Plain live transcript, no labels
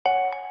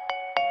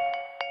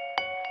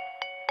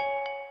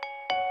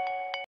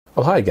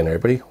Well, hi again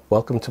everybody.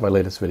 Welcome to my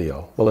latest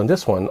video. Well, in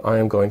this one I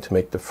am going to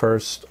make the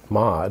first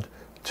mod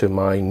to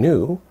my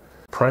new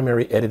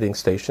primary editing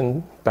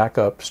station,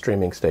 backup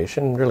streaming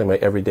station, really my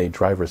everyday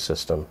driver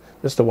system.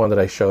 This is the one that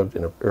I showed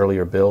in an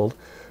earlier build.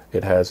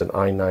 It has an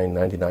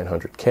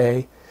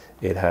i9-9900K.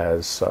 It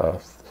has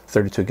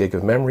 32 gig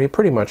of memory.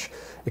 Pretty much,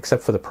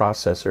 except for the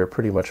processor, it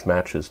pretty much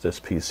matches this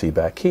PC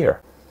back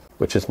here,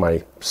 which is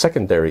my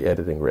secondary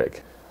editing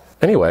rig.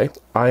 Anyway,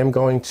 I am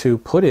going to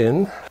put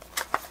in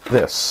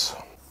this.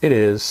 It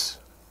is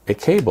a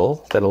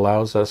cable that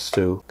allows us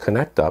to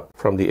connect up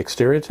from the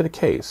exterior to the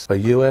case a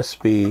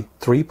USB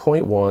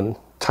 3.1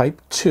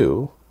 Type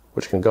 2,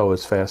 which can go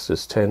as fast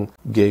as 10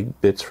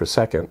 gigabits per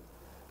second,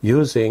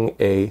 using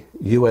a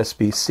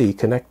USB-C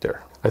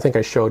connector. I think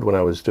I showed when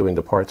I was doing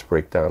the parts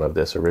breakdown of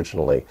this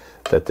originally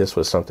that this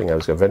was something I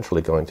was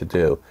eventually going to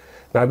do.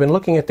 Now, I've been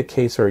looking at the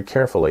case very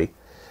carefully,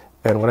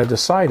 and when I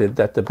decided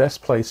that the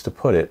best place to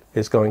put it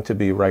is going to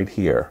be right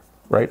here,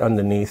 right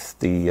underneath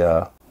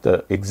the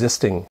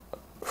existing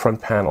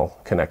front panel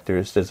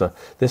connectors.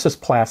 This is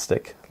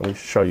plastic. Let me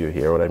show you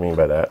here what I mean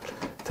by that.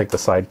 Take the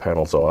side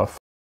panels off,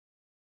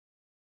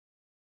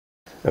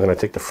 and then I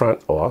take the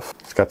front off.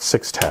 It's got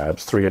 6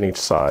 tabs, 3 on each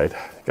side.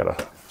 You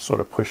gotta sort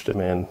of push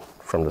them in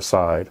from the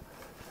side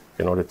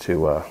in order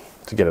to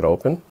get it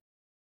open.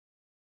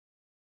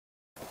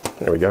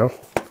 There we go.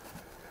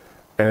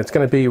 And it's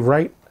going to be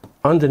right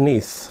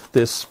underneath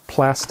this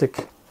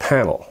plastic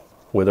panel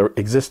where the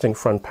existing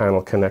front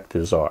panel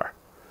connectors are.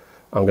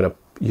 I'm going to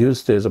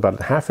use this about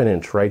a ½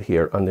 inch right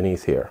here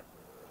underneath here.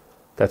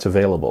 That's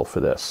available for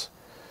this.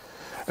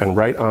 And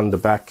right on the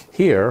back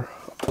here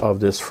of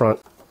this front,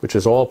 which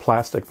is all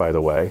plastic by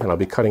the way, and I'll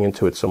be cutting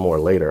into it some more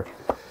later,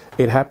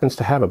 it happens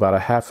to have about a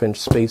 ½ inch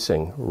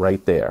spacing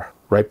right there,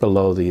 right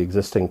below the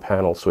existing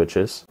panel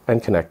switches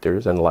and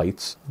connectors and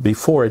lights,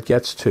 before it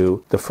gets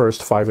to the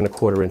first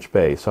 5¼ inch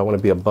bay. So I want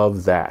to be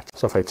above that.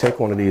 So if I take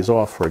one of these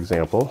off, for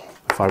example,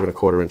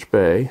 5¼ inch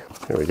bay,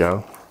 here we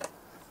go.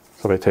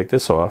 So if I take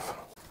this off,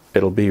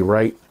 it'll be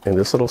right in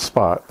this little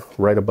spot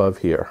right above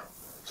here.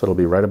 So it'll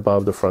be right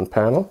above the front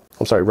panel.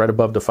 I'm sorry, right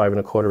above the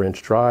 5¼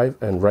 inch drive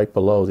and right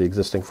below the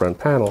existing front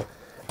panel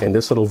in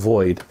this little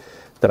void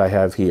that I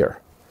have here.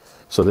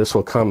 So this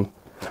will come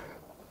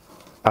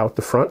out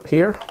the front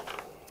here.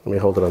 Let me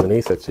hold it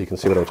underneath it so you can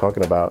see what I'm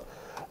talking about.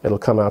 It'll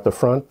come out the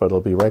front, but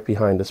it'll be right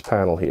behind this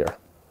panel here.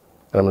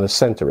 And I'm going to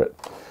center it.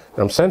 And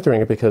I'm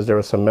centering it because there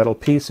are some metal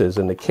pieces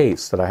in the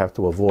case that I have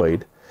to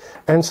avoid,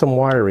 and some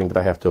wiring that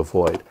I have to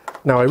avoid.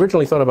 Now, I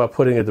originally thought about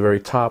putting it at the very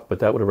top, but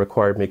that would have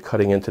required me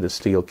cutting into the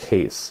steel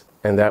case.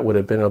 And that would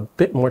have been a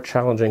bit more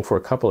challenging for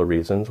a couple of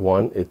reasons.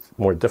 One, it's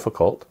more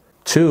difficult.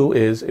 2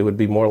 is it would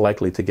be more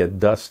likely to get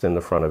dust in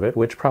the front of it,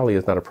 which probably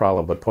is not a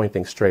problem, but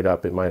pointing straight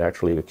up, it might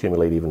actually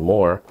accumulate even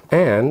more.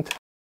 And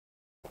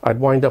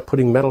I'd wind up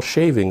putting metal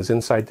shavings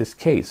inside this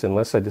case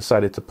unless I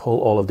decided to pull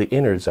all of the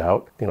innards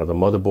out, you know, the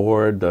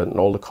motherboard and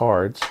all the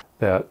cards,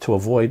 to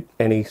avoid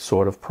any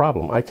sort of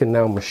problem. I can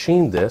now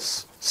machine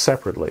this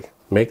separately,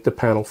 make the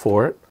panel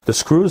for it. The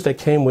screws that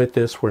came with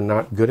this were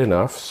not good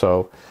enough,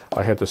 so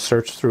I had to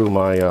search through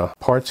my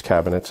parts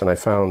cabinets, and I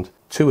found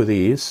 2 of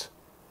these.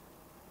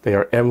 They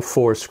are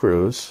M4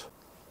 screws,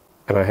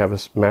 and I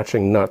have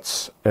matching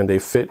nuts, and they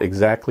fit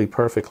exactly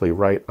perfectly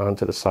right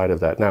onto the side of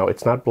that. Now,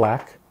 it's not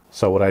black,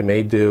 so what I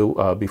may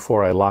do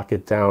before I lock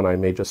it down, I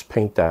may just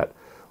paint that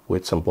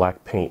with some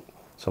black paint,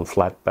 some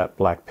flat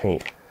black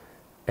paint,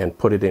 and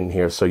put it in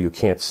here so you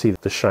can't see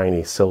the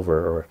shiny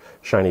silver or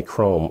shiny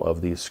chrome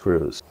of these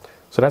screws.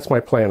 So that's my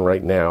plan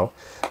right now.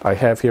 I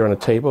have here on a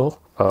table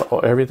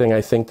everything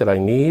I think that I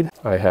need.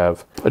 I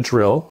have a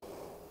drill,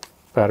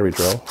 battery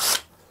drill.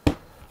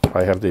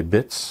 I have the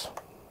bits.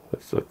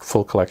 It's a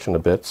full collection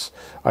of bits.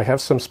 I have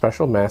some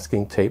special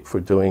masking tape for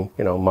doing,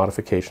 you know,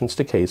 modifications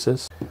to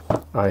cases.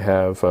 I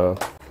have a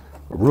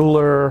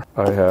ruler.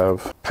 I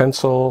have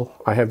pencil.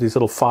 I have these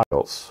little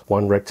files,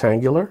 one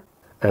rectangular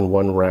and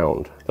one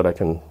round, that I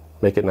can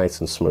make it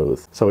nice and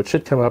smooth. So it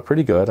should come out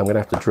pretty good. I'm going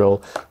to have to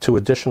drill 2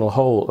 additional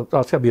holes. It's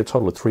going to be a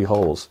total of 3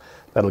 holes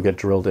that'll get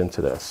drilled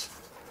into this.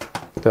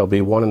 There'll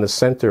be one in the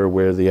center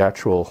where the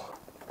actual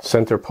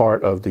center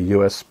part of the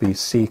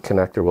USB-C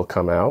connector will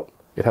come out.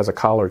 It has a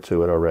collar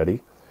to it already.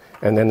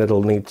 And then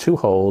it'll need 2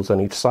 holes on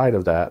each side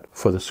of that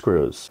for the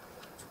screws.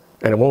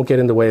 And it won't get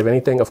in the way of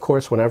anything. Of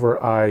course,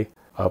 whenever I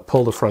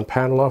pull the front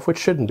panel off, which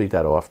shouldn't be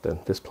that often,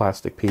 this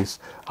plastic piece,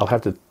 I'll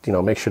have to, you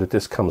know, make sure that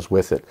this comes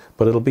with it.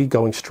 But it'll be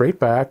going straight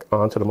back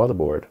onto the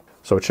motherboard.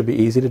 So it should be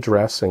easy to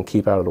dress and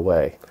keep out of the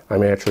way. I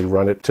may actually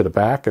run it to the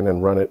back and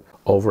then run it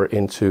over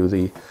into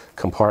the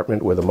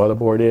compartment where the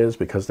motherboard is,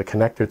 because the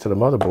connector to the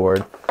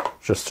motherboard,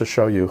 just to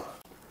show you,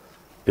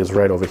 is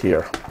right over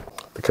here.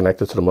 The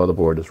connector to the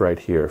motherboard is right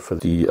here for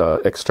the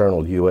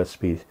external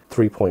USB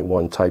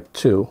 3.1 Type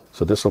 2.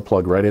 So this will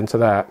plug right into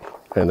that,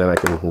 and then I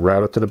can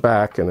route it to the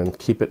back and then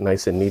keep it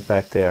nice and neat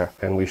back there,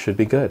 and we should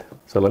be good.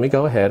 So let me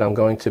go ahead. I'm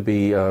going to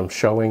be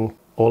showing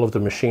all of the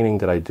machining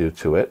that I do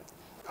to it.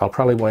 I'll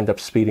probably wind up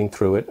speeding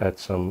through it at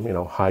some,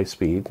 high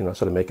speed,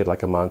 sort of make it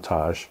like a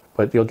montage.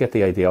 But you'll get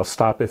the idea. I'll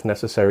stop if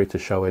necessary to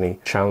show any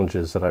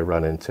challenges that I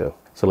run into.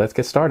 So let's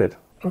get started.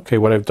 Okay,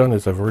 what I've done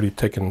is I've already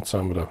taken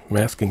some of the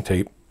masking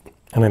tape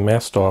and I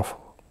masked off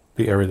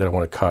the area that I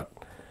want to cut.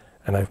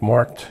 And I've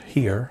marked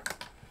here,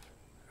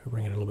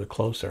 bring it a little bit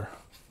closer.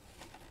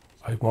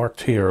 I've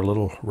marked here a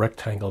little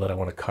rectangle that I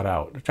want to cut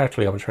out. Which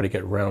actually I'm going to try to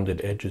get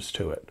rounded edges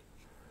to it.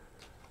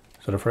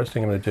 So the first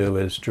thing I'm going to do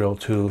is drill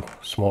 2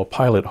 small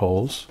pilot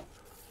holes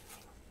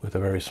with a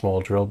very small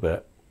drill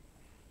bit.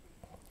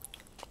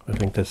 I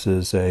think this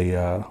is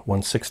a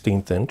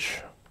 1/16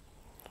 inch.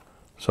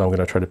 So I'm going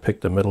to try to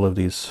pick the middle of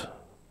these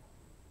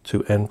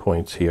 2 end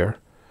points here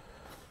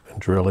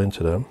and drill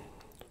into them.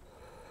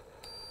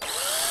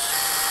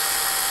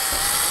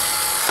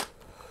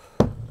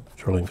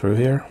 Drilling through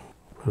here,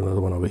 put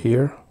another one over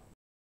here.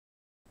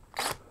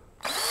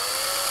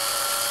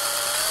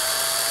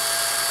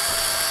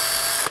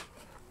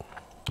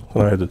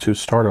 Then I have the 2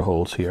 starter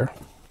holes here.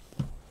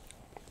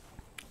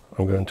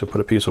 I'm going to put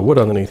a piece of wood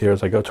underneath here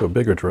as I go to a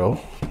bigger drill.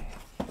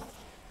 I'm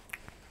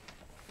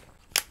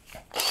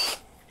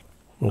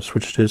going to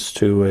switch this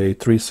to a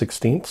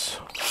 3/16.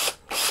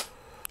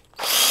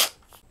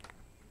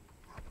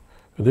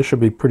 This should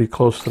be pretty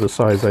close to the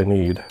size I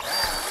need.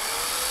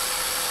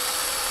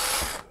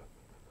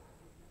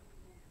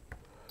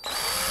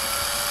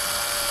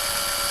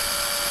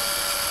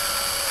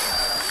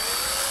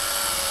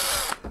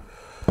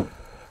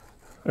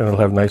 And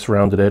it'll have nice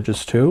rounded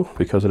edges too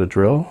because of the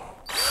drill.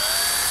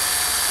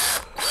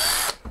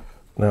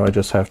 Now I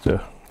just have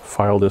to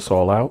file this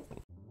all out.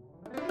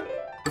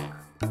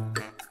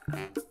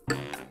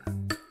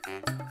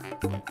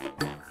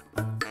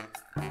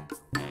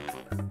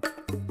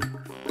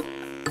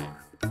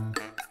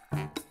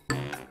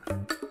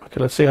 Okay,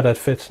 let's see how that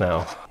fits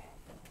now.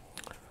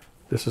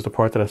 This is the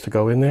part that has to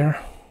go in there.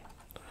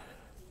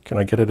 Can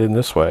I get it in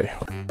this way?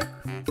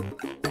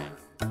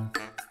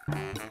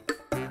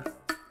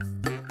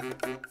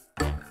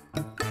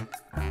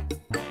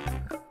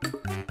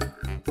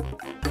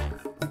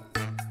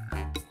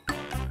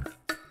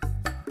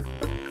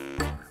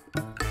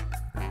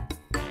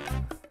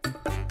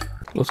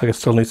 Looks like it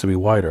still needs to be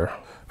wider.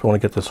 If I want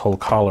to get this whole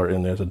collar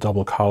in, there's a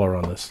double collar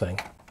on this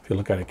thing. If you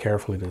look at it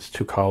carefully, there's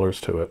 2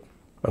 collars to it.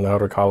 An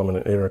outer column and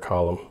an inner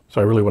column.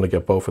 So I really want to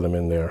get both of them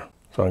in there.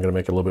 So I'm going to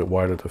make it a little bit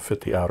wider to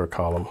fit the outer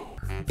column.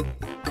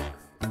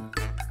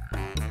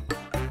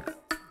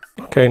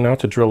 Okay, now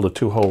to drill the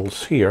 2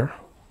 holes here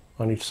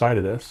on each side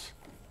of this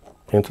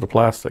into the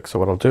plastic. So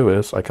what I'll do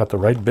is I got the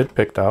right bit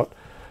picked out.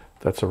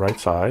 That's the right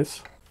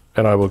size.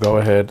 And I will go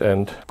ahead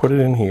and put it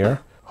in here,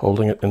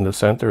 holding it in the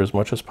center as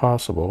much as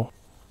possible.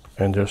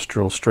 And just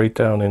drill straight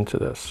down into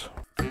this.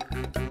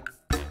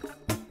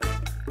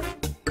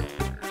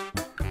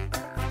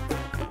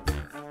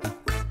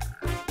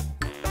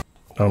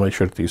 I'll make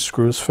sure that these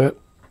screws fit.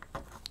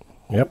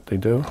 Yep, they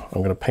do.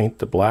 I'm going to paint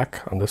the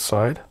black on this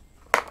side.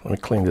 Let me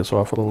clean this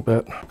off a little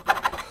bit.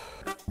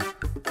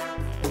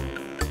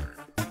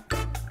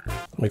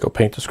 Let me go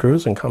paint the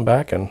screws and come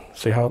back and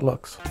see how it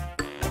looks.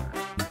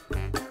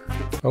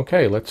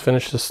 Okay, let's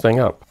finish this thing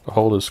up. The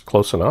hole is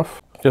close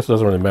enough. I guess it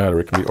doesn't really matter,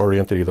 it can be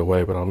oriented either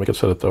way, but I'll make it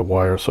so that the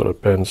wire sort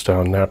of bends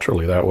down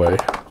naturally that way.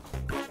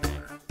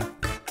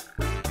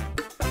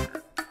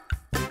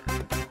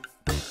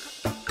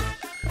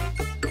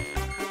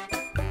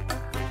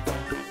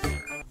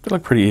 They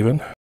look pretty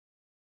even.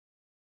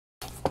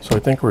 So I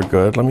think we're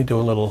good. Let me do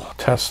a little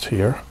test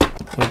here.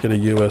 Let me get a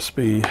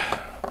USB-C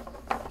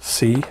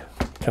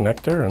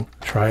connector and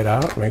try it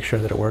out, make sure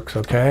that it works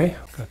okay.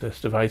 Got this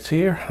device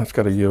here. It's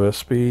got a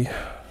USB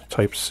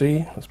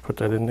Type-C. Let's put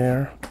that in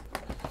there.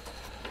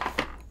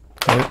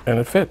 And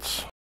it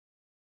fits.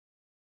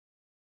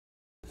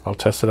 I'll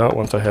test it out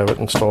once I have it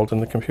installed in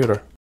the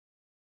computer.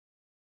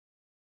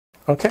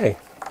 Okay,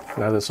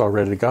 now that it's all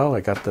ready to go,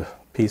 I got the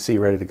PC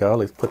ready to go.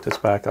 Let's put this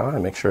back on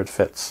and make sure it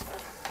fits.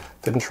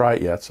 Didn't try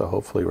it yet, so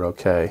hopefully we're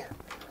okay.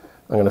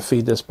 I'm going to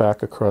feed this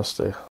back across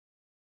the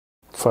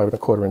 5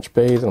 1/4 inch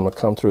base, and I'm going to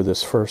come through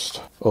this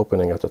first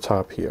opening at the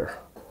top here.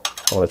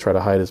 I want to try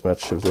to hide as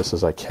much of this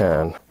as I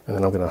can. And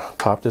then I'm going to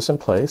pop this in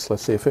place.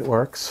 Let's see if it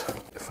works.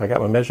 If I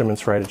got my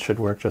measurements right, it should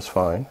work just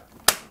fine.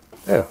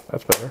 Yeah,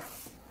 that's better.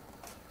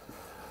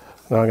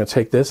 Now I'm going to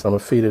take this, I'm going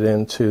to feed it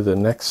into the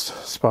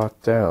next spot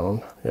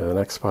down. Yeah, the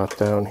next spot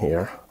down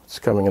here. It's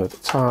coming in at the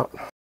top.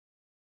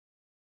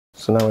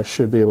 So now I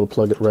should be able to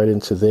plug it right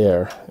into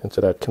there, into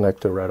that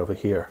connector right over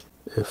here.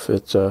 If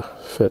it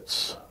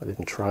fits. I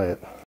didn't try it.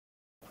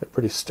 They're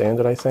pretty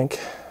standard, I think.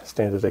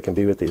 Standard as they can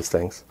be with these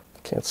things.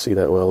 Can't see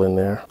that well in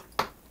there.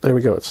 There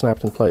we go, it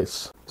snapped in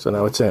place. So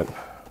now it's in.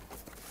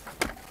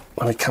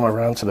 Let me come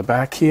around to the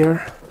back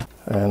here,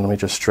 and let me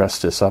just dress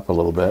this up a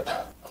little bit.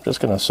 I'm just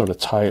going to sort of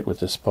tie it with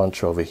this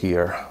bunch over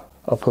here.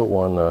 I'll put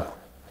one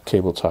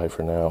cable tie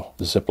for now,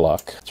 the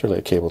Ziploc. It's really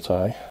a cable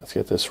tie. Let's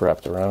get this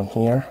wrapped around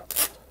here.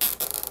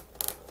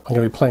 I'm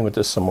going to be playing with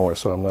this some more,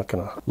 so I'm not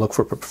going to look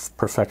for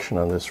perfection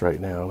on this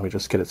right now. Let me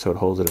just get it so it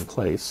holds it in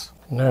place.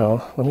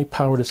 Now, let me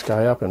power this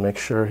guy up and make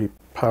sure he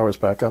Power's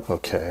back up.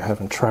 Okay, I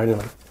haven't tried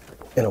it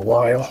in a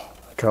while.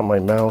 Got my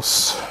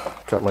mouse,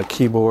 got my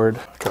keyboard,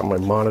 got my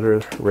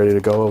monitor ready to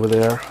go over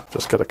there.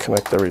 Just got to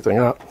connect everything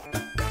up.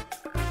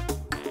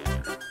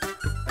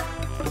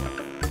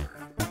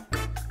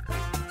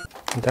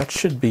 And that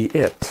should be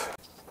it.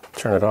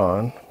 Turn it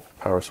on.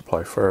 Power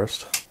supply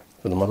first.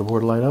 Did the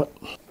motherboard light up?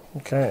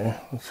 Okay,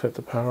 let's hit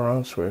the power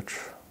on switch.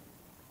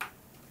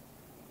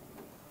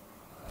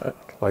 That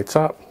lights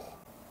up.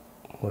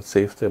 Let's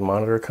see if the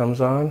monitor comes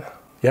on.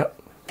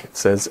 Yep, it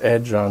says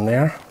Edge on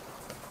there.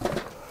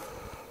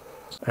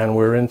 And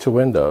we're into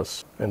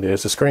Windows. And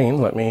there's the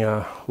screen. Let me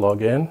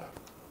log in.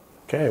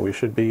 Okay, we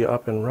should be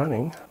up and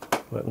running.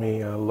 Let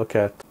me look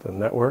at the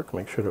network,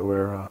 make sure that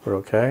we're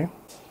okay.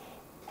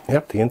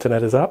 Yep, the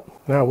internet is up.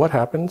 Now what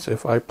happens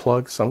if I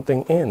plug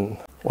something in?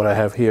 What I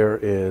have here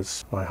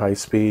is my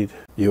high-speed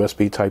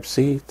USB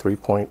Type-C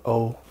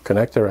 3.0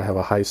 connector. I have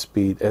a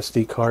high-speed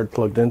SD card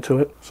plugged into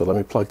it. So let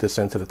me plug this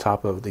into the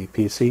top of the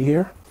PC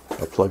here.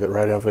 I'll plug it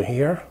right over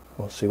here.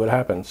 We'll see what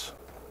happens.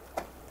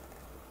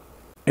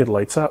 It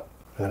lights up.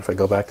 And if I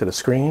go back to the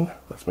screen,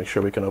 let's make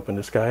sure we can open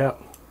this guy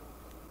up.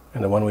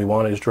 And the one we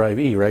want is drive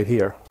E right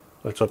here.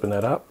 Let's open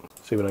that up,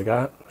 see what I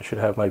got. I should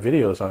have my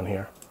videos on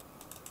here.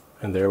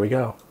 And there we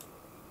go.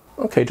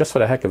 Okay, just for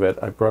the heck of it,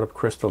 I brought up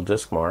Crystal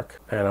Disk Mark,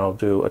 and I'll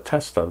do a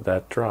test of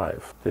that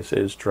drive. This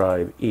is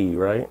drive E,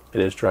 right?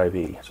 It is drive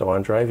E. So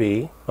on drive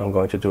E, I'm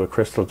going to do a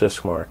Crystal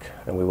Disk Mark,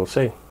 and we will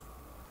see.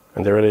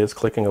 And there it is,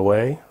 clicking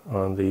away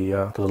on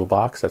the little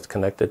box that's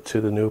connected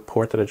to the new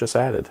port that I just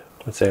added.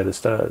 Let's see how this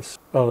does.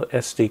 Well, the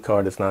SD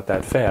card is not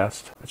that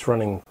fast. It's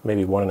running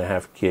maybe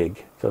 1.5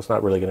 gig, so it's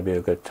not really going to be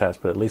a good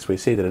test, but at least we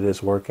see that it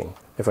is working.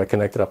 If I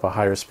connected up a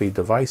higher speed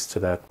device to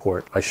that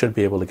port, I should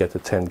be able to get the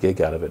 10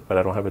 gig out of it, but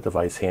I don't have a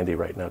device handy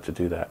right now to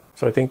do that.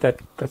 So I think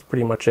that's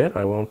pretty much it.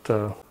 I won't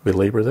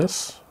belabor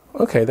this.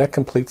 Okay, that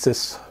completes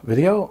this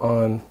video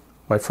on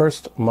my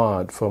first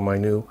mod for my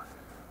new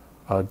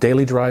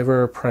daily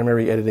driver,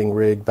 primary editing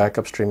rig,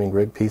 backup streaming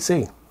rig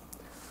PC.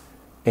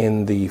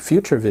 In the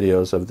future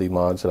videos of the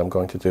mods that I'm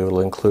going to do, it'll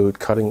include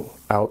cutting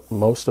out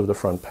most of the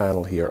front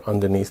panel here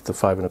underneath the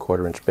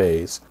 5¼ inch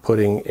bays,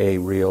 putting a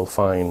real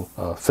fine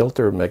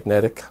filter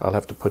magnetic. I'll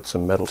have to put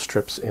some metal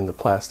strips in the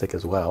plastic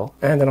as well.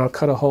 And then I'll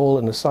cut a hole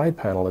in the side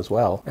panel as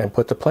well and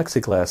put the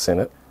plexiglass in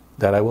it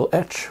that I will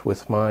etch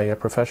with my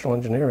professional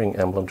engineering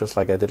emblem, just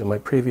like I did in my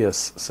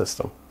previous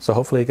system. So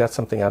hopefully you got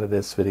something out of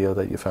this video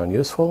that you found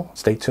useful.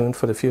 Stay tuned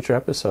for the future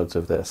episodes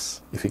of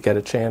this. If you get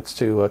a chance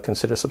to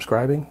consider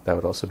subscribing, that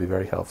would also be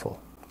very helpful.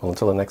 Well,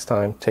 until the next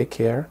time, take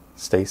care,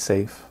 stay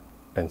safe,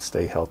 and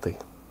stay healthy.